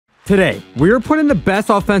Today, we are putting the best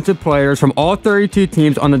offensive players from all 32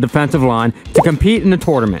 teams on the defensive line to compete in the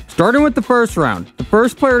tournament. Starting with the first round, the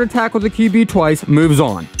first player to tackle the QB twice moves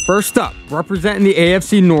on. First up, representing the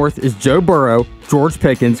AFC North is Joe Burrow, George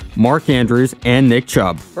Pickens, Mark Andrews, and Nick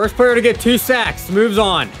Chubb. First player to get 2 sacks moves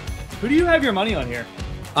on. Who do you have your money on here?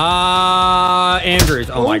 Andrews.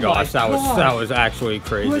 Oh my gosh, that was actually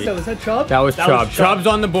crazy. Who was that? Was that Chubb? That was Chubb. Chubb's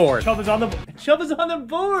on the board. Chubb is on the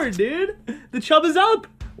board, dude. The Chubb is up.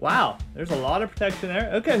 Wow, there's a lot of protection there.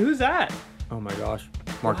 Okay, who's that? Oh my gosh,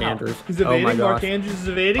 Mark Andrews. He's evading. Oh my gosh. Mark Andrews is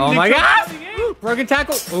evading. Oh my gosh! Broken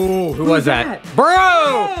tackle. Ooh, who was that?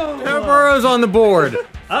 Burrow! Joe Burrow's on the board.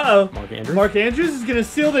 Uh-oh. Mark Andrews? Mark Andrews is going to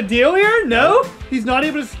seal the deal here? No? He's not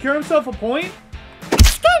able to secure himself a point?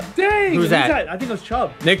 Dang. Who's that? I think it was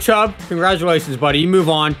Chubb. Nick Chubb, congratulations, buddy. You move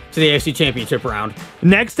on to the AFC Championship round.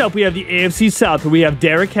 Next up, we have the AFC South, where we have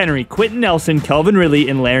Derrick Henry, Quentin Nelson, Kelvin Ridley,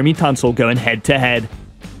 and Laramie Tunsil going head-to-head.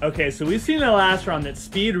 Okay, so we've seen in the last round that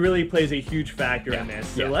speed really plays a huge factor in this.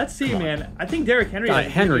 So let's see, man. I think Derrick Henry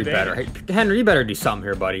has Henry better. Hey, Henry, you better do something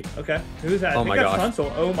here, buddy. Okay. Who's that? Oh my gosh.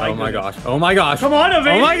 Tunsil. Oh my gosh. Oh my gosh. Come on,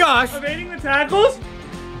 evading. Oh my gosh. Evading the tackles.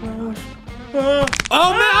 Oh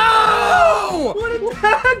no! What a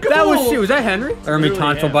tackle! That was that Henry? Laramie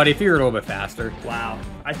Tunsil, buddy. If you're a little bit faster. Wow.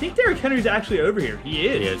 I think Derrick Henry's actually over here. He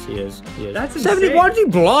is. He is. That's insane. 70. Why did you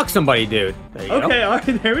block somebody, dude? There you go. Okay, all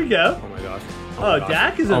right, there we go. Oh my gosh. Oh,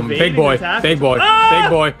 Dak is evading big boy, the tackle. big boy, big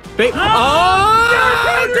boy, big.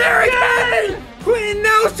 Oh, Derrick Henry! Quentin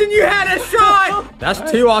Nelson, you had a shot!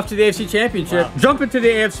 That's 2 off to the AFC Championship. Wow. Jumping to the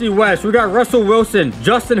AFC West, we got Russell Wilson,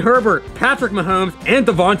 Justin Herbert, Patrick Mahomes, and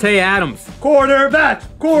Davante Adams. Quarterbacks!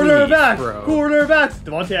 Jeez, Quarterbacks!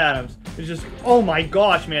 Davante Adams. It's just, oh my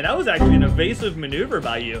gosh, man. That was actually an evasive maneuver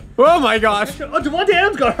by you. Oh my gosh. Oh, Davante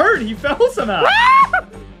Adams got hurt. He fell somehow.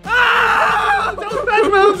 That was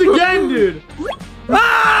Patrick Mahomes again, dude.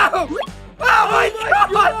 Oh my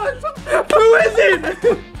gosh! Who is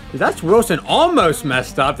it? That's Wilson almost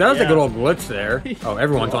messed up. That was a good old glitch there. Oh,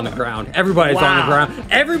 everyone's on the ground. Everybody's on the ground.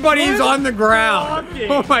 Everybody's on the ground.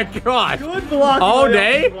 Blocking. Oh my gosh. Good blocking. All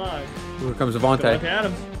day? Here comes Davante.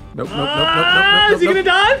 Adams. Nope. Is he gonna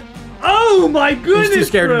dive? Oh my goodness. He's too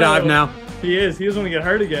scared to dive now. He is. He doesn't want to get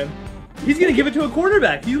hurt again. He's gonna give it to a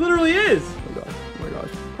quarterback. He literally is.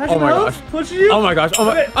 Oh my gosh. Pushes you? Oh my gosh. Oh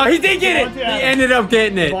my. Oh, he did get it. He ended up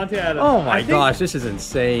getting it. Oh my gosh. This is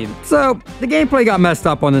insane. So the gameplay got messed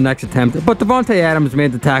up on the next attempt, but Davante Adams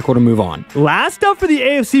made the tackle to move on. Last up for the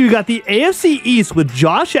AFC, we got the AFC East with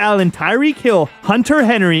Josh Allen, Tyreek Hill, Hunter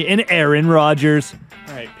Henry, and Aaron Rodgers.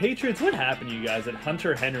 All right, Patriots, what happened to you guys that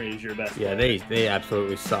Hunter Henry is your best player? They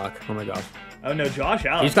absolutely suck. Oh my gosh. Oh no, Josh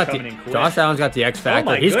Allen's coming in quick. Josh Allen's got the X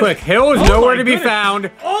factor. He's quick. Hill is nowhere to be found.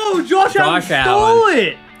 Oh, Josh Allen stole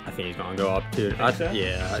it. I think he's gonna go up, dude.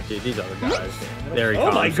 Yeah, dude, these other guys. There he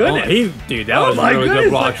comes. comes. My goodness. Dude, that was a really good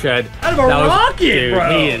block shed. Out of a rocket,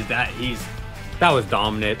 bro. That was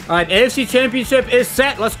dominant. All right, AFC Championship is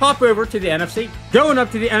set. Let's hop over to the NFC. Going up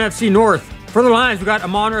to the NFC North. For the Lions, we got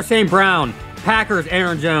Amon-Ra St. Brown. Packers,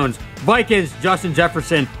 Aaron Jones. Vikings, Justin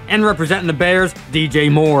Jefferson. And representing the Bears,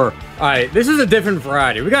 DJ Moore. All right, this is a different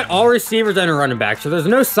variety. We got all receivers and a running back, so there's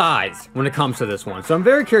no size when it comes to this one. So I'm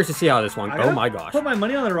very curious to see how this one. Oh my gosh! Put my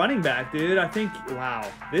money on the running back, dude. I think. Wow,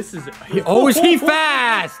 this is. He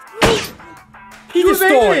fast. He just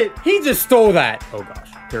stole it. He just stole that. Oh gosh,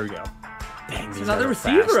 here we go. Dang, it's another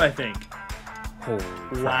receiver, fast. I think. Holy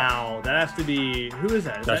crap. Wow, that has to be. Who is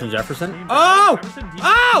that? Justin Jefferson. Oh!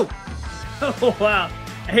 Oh wow.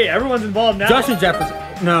 Hey, everyone's involved now. Justin Jefferson.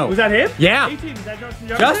 No. Was that him? Yeah. 18, is that Justin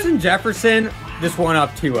Jefferson? Justin Jefferson just went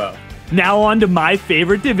up 2-0. Now on to my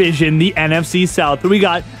favorite division, the NFC South. We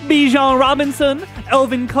got Bijan Robinson,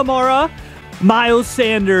 Elvin Kamara, Miles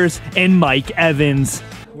Sanders, and Mike Evans.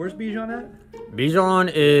 Where's Bijan at?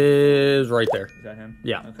 Bijan is right there. Is that him?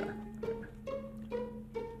 Yeah. Okay.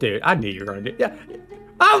 Dude, I knew you were going to do it. Yeah.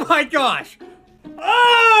 Oh my gosh.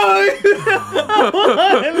 Oh!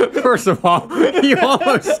 First of all, you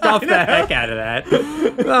almost stuffed the heck out of that.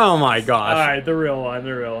 Oh my gosh. All right, the real one.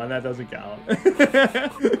 That doesn't count.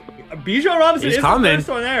 Bijan Robinson is coming. The first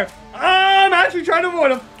one there. Oh, I'm actually trying to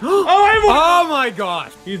avoid him. Oh my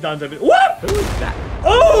gosh. He's done something. What? Who is that?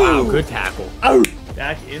 Oh! Wow, good tackle. Oh!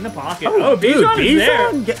 Back in the pocket. Oh, Bijan is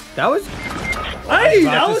there. That was... Hey,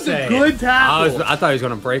 that was a good tackle. I thought he was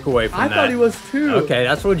going to break away from that. I thought he was too. Okay,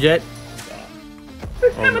 that's legit. He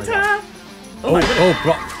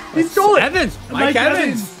stole it. Evans. Mike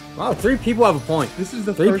Evans. Wow, 3 people have a point. This is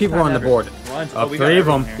the 3 people on the board. Up 3 of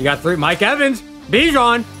them. You got 3. Mike Evans.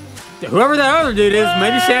 Bijan. Whoever that other dude is.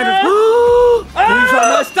 Maybe Sanders.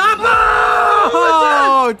 Bijan messed up.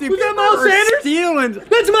 Oh, Oh, dude, Was that Miles Sanders? Stealing.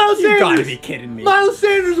 That's Miles Sanders. You gotta be kidding me. Miles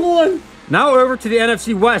Sanders won. Now over to the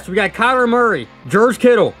NFC West. We got Kyler Murray, George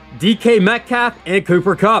Kittle, DK Metcalf, and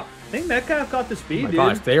Cooper Kupp. I think Metcalf got the speed, Oh my dude.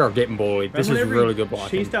 gosh, they are getting bullied. This is really good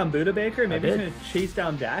blocking. Chase down Buda Baker. Maybe he's gonna chase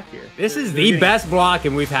down Dak here. This is the best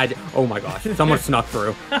blocking we've had. Oh my gosh, someone snuck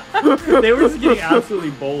through. They were just getting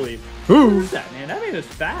absolutely bullied. Who's that, man? That man is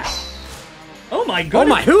fast. Oh my god. Oh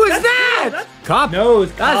my, who is that? Kupp. No,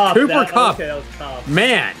 it's Kupp. That's Cooper Kupp. Okay, that was Kupp.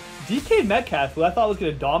 Man. DK Metcalf, who I thought was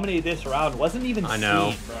going to dominate this round, wasn't even I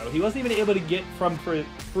know. seen, bro. He wasn't even able to get from free.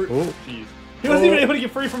 Oh. Jeez. He wasn't even able to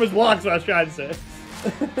get free from his blocks, what I was trying to say.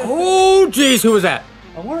 Oh, jeez, who was that?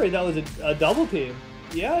 I'm worried that was a double team.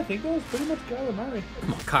 Yeah, I think that was pretty much Kyler Murray.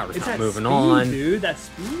 Come on, Kyler's It's not that moving speed, on. dude. That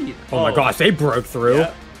speed. Oh my gosh, they broke through.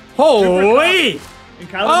 Yeah. Holy! And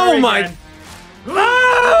Kyler Oh Murray my! again.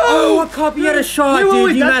 Oh, what Kupp? You had a shot,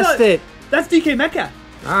 dude. You that's messed not- it. That's DK Metcalf.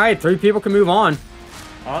 All right, 3 people can move on.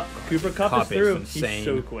 Cooper Kupp Kupp is through. is insane. He's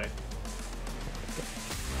so quick.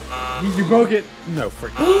 You broke it. No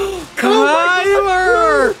freaking.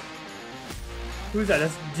 Kyler! Who's that?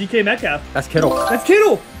 That's DK Metcalf. That's Kittle. That's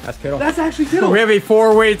Kittle. That's Kittle. That's actually Kittle. We have a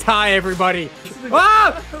 4-way tie, everybody.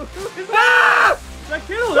 Ah! Ah! That's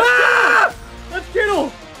Kittle. Ah! That's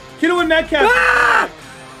Kittle. Kittle and Metcalf. Ah!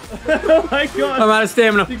 Oh my god. I'm out of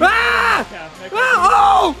stamina. Ah! Metcalf.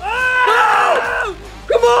 Ah! Oh! Ah!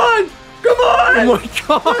 Come on! Come on! Oh my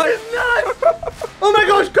god! That is nuts. Oh my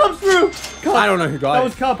gosh, Kupp's through. Kupp. I don't know who got it. That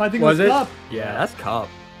was Kupp. I think it was Kupp. Yeah, that's Kupp.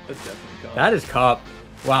 That's definitely Kupp. That is Kupp.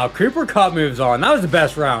 Wow, Cooper Kupp moves on. That was the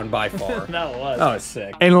best round by far. That was. That was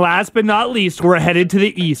sick. And last but not least, we're headed to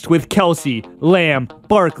the east with Kelsey, Lamb,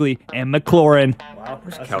 Barkley, and McLaurin. Wow,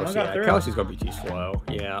 Where's Kelsey at? Kelsey's gonna be too slow.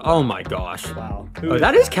 Yeah. Oh my gosh. Wow. Oh,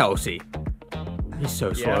 that is Kelsey. He's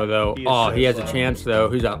so slow though. he is Oh, so he has slow. a chance though.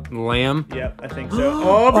 Who's up? Lamb. Yep, I think so.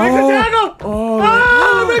 Oh, breaks the tackle!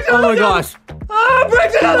 Oh, breaks oh my another gosh. Oh,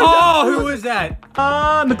 breaks another Oh, who was that?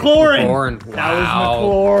 McLaurin. McLaurin. Wow. That was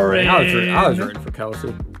McLaurin. I was rooting for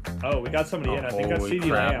Kelsey. Oh, we got somebody in. I think that's Holy CeeDee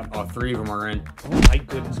crap. Lamb. Oh, 3 of them are in. Oh my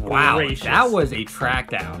goodness Wow, gracious. that was a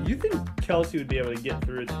track down. You think Kelsey would be able to get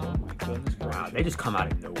through it? Oh my goodness gracious. Wow, they just come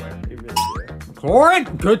out of nowhere. He really did.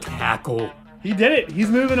 McLaurin, good tackle. He did it. He's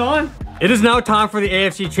moving on. It is now time for the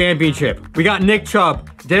AFC Championship. We got Nick Chubb,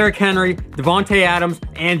 Derrick Henry, Devontae Adams,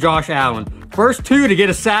 and Josh Allen. First 2 to get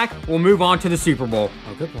a sack will move on to the Super Bowl.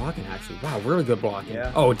 Oh, good blocking, actually. Wow, really good blocking.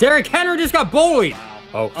 Yeah. Oh, Derrick Henry just got bullied. Wow.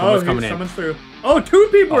 Oh, someone's coming in. Someone's through. Oh, 2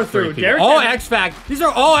 people are through. Derrick all Henry. X Factor. These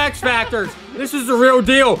are all X Factors. This is the real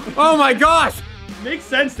deal. Oh my gosh. Makes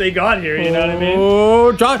sense they got here, you know what I mean?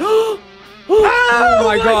 Oh, Josh. Oh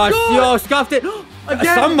my gosh. God. Yo, scuffed it.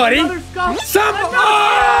 Again, Somebody. another scuff. Somebody.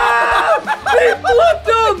 They flipped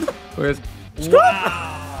him! Where's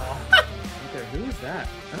Wow. Okay, who is that?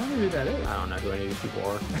 I don't know who that is. I don't know who any of these people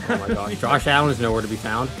are. Oh my gosh. Josh Allen is nowhere to be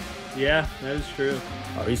found. Yeah, that is true.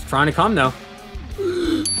 Oh, he's trying to come though.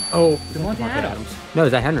 Oh, Devontae Adams. No,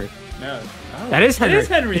 is that Henry? No. Oh, That is Henry. It is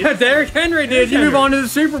Henry. Yeah, Derrick Henry, dude. You move on to the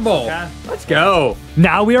Super Bowl. Okay. Let's go.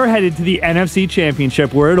 Now we are headed to the NFC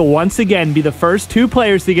Championship, where it'll once again be the first 2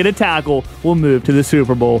 players to get a tackle will move to the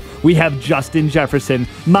Super Bowl. We have Justin Jefferson,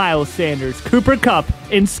 Miles Sanders, Cooper Kupp,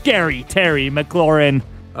 and Scary Terry McLaurin.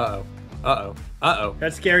 Uh-oh. Uh-oh. Uh-oh.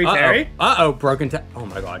 That's Scary Terry? Uh-oh. Broken Oh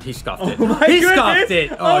my god, he scuffed it. Oh my He goodness. scuffed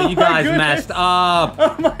it. Oh, Oh you my guys goodness. messed up.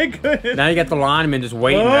 Oh my goodness. Now you got the lineman just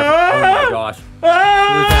waiting there. Oh my gosh. Who is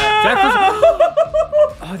that?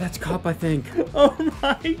 Jefferson. Oh, that's Kupp, I think. Oh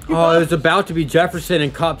my god. Oh, it was about to be Jefferson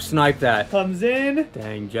and Kupp sniped that. Comes in.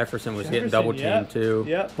 Dang, Jefferson was getting Jefferson, double teamed yep, too.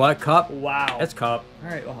 yep. But Kupp. Wow. That's Kupp. All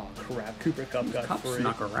right. Oh crap. Cooper Kupp got Kupp free.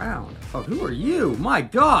 snuck around. Oh, who are you? My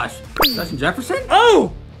gosh. Justin Jefferson?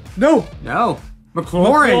 Oh no. No.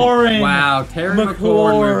 McLaurin. Wow, Terry McLaurin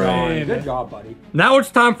moved on. McLaurin. Good job, buddy. Now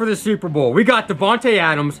it's time for the Super Bowl. We got Devontae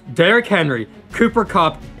Adams, Derrick Henry, Cooper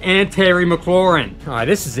Kupp, and Terry McLaurin. All right,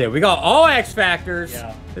 this is it. We got all X Factors.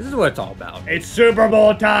 Yeah. This is what it's all about. It's Super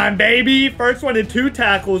Bowl time, baby. First one to 2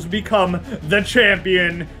 tackles become the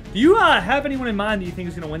champion. Do you have anyone in mind that you think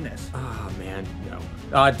is gonna win this? Oh man, no.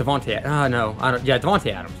 Devontae. No, I don't. Yeah,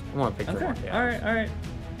 Devontae Adams. I want to pick Devontae Adams. All right.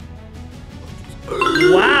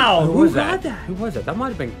 Wow, Who was got that? Who was that? That might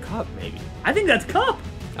have been Kupp, maybe. I think that's Kupp.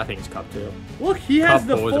 I think it's Kupp too. Look, he has Kupp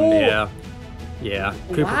the pulls full. him, yeah. Yeah.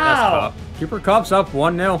 Cooper, Wow. that's Kupp. Cooper Kupp's up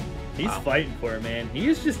 1-0. He's fighting for it, man. He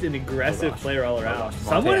is just an aggressive player all around. gosh, Devontae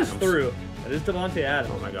Someone is Adams. through. That is Devontae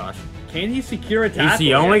Adams. Oh my gosh. Can he secure a tackle? He's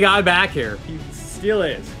the only guy back here. He still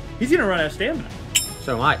is. He's gonna run out of stamina.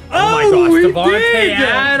 So am I. Oh, my gosh, he Devontae did!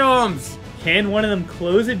 Adams. Can one of them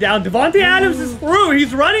close it down? Devontae Adams is through.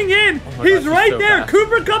 He's running in. Oh my He's gosh, right so there. fast.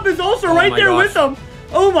 Cooper Kupp is also Oh right my there gosh. with him.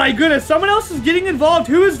 Oh my goodness, someone else is getting involved.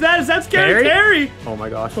 Who is that? Is that Scary Terry? Oh my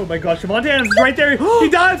gosh. Oh my gosh, Davante Adams is right there. He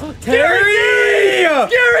dives. Terry!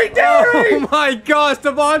 Scary Terry! Oh my gosh,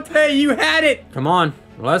 Davante, you had it. Come on,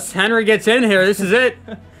 unless Henry gets in here, this is it.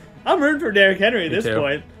 I'm rooting for Derrick Henry at this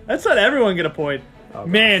point. That's not everyone get a point. Oh,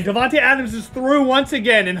 man, Davante Adams is through once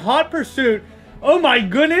again in hot pursuit. Oh my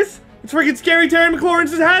goodness. It's freaking Scary Terry McLaurin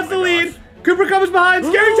just has the lead. Cooper comes behind.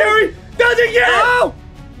 Scary Terry does it again. Oh!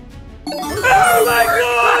 Oh my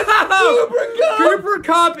God! Cooper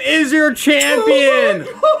Kupp is your champion.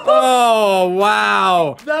 Oh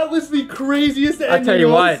wow! That was the craziest ending. I tell you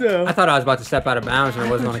what, also. I thought I was about to step out of bounds and it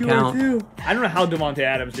wasn't on account. I don't know how Davante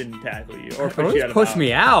Adams didn't tackle you or push you out of bounds. Push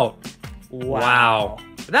me out. Wow.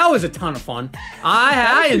 That was a ton of fun.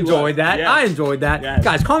 I enjoyed that. Yeah. I enjoyed that. Yes.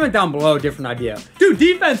 Guys, comment down below a different idea. Dude,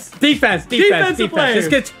 defense. Defense. Let's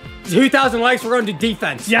get 2,000 likes. We're going to do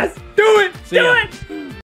defense. Yes. Do it. Do it.